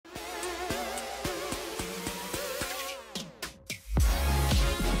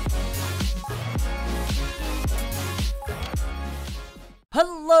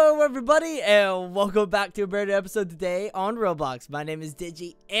Hello everybody and welcome back to a brand new episode today on Roblox. My name is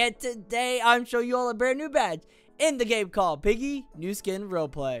Digi and today I'm showing you all a brand new badge in the game called Piggy New Skin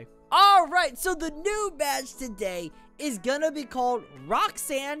Roleplay. Alright, so the new badge today is gonna be called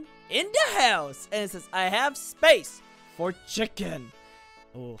Roxanne in the house. And it says, I have space for chicken.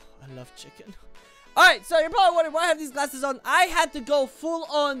 Oh, I love chicken. Alright, so you're probably wondering why I have these glasses on. I had to go full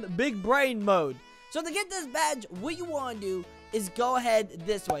on big brain mode. So to get this badge, what you want to do is go ahead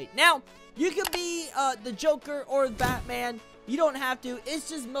this way. Now, you could be the Joker or Batman. You don't have to. It's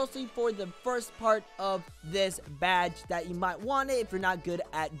just mostly for the first part of this badge that you might want it if you're not good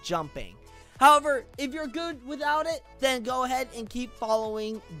at jumping. However, if you're good without it, then go ahead and keep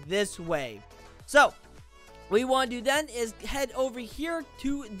following this way. So, what you want to do then is head over here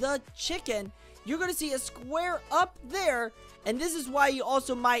to the chicken. You're going to see a square up there. And this is why you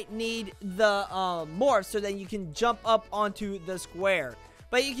also might need the morph, so that you can jump up onto the square.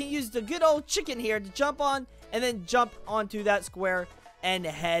 But you can use the good old chicken here to jump on, and then jump onto that square and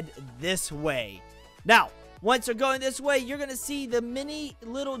head this way. Now, once you're going this way, you're going to see the mini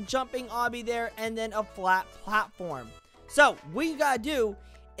little jumping obby there, and then a flat platform. So, what you got to do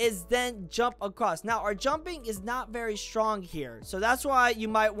is then jump across. Now, our jumping is not very strong here, so that's why you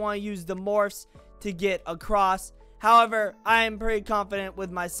might want to use the morphs to get across. However, I am pretty confident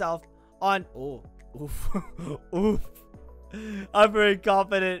with myself on... Oh, oof, oof. I'm pretty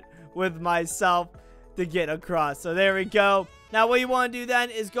confident with myself to get across. So there we go. Now what you want to do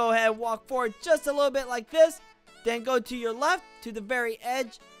then is go ahead and walk forward just a little bit like this. Then go to your left to the very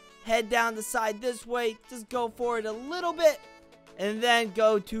edge. Head down the side this way. Just go forward a little bit. And then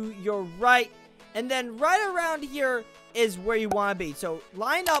go to your right. And then right around here is where you want to be. So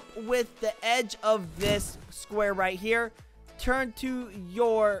line up with the edge of this square right here. Turn to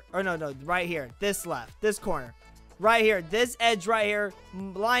your, or no, right here. This left, this corner. Right here, this edge right here.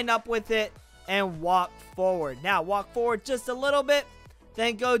 Line up with it and walk forward. Now walk forward just a little bit.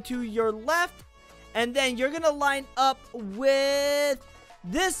 Then go to your left. And then you're going to line up with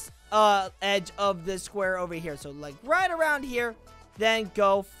this edge of this square over here. So like right around here. Then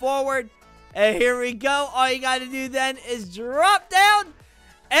go forward. And here we go. All you got to do then is drop down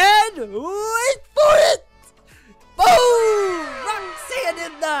and wait for it. Boom!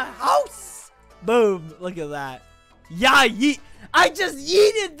 Roxanne in the house. Boom. Look at that. Yeah, I just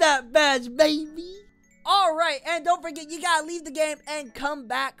yeeted that badge, baby. All right, and don't forget, you got to leave the game and come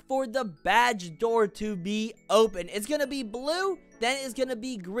back for the badge door to be open. It's going to be blue, then it's going to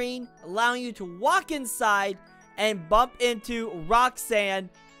be green, allowing you to walk inside and bump into Roxanne.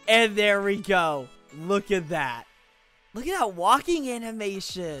 And there we go. Look at that. Look at that walking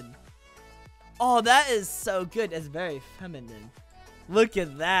animation. Oh, that is so good. It's very feminine. Look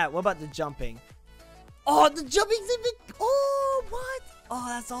at that. What about the jumping? Oh, the jumping's even... Oh, what? Oh,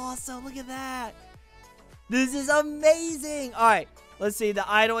 that's awesome. Look at that. This is amazing. All right. Let's see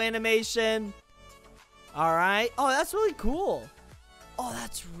the idle animation. All right. Oh, that's really cool. Oh,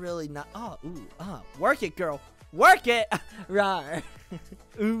 that's really not... Oh, ooh. Work it, girl. Work it. Rawr.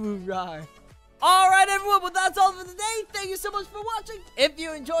 Ooh, rawr. Alright everyone, well that's all for today. Thank you so much for watching. If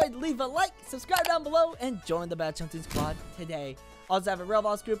you enjoyed, leave a like, subscribe down below, and join the Badge Hunting Squad today. Also have a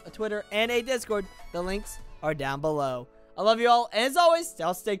Roblox group, a Twitter, and a Discord. The links are down below. I love you all, and as always,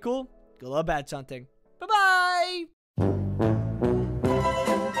 y'all stay cool. Good luck badge hunting. Bye-bye!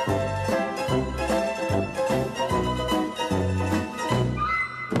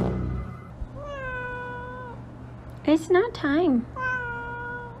 It's not time.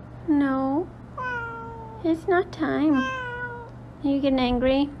 No. It's not time. Are you getting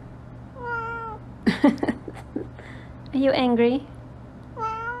angry? Are you angry?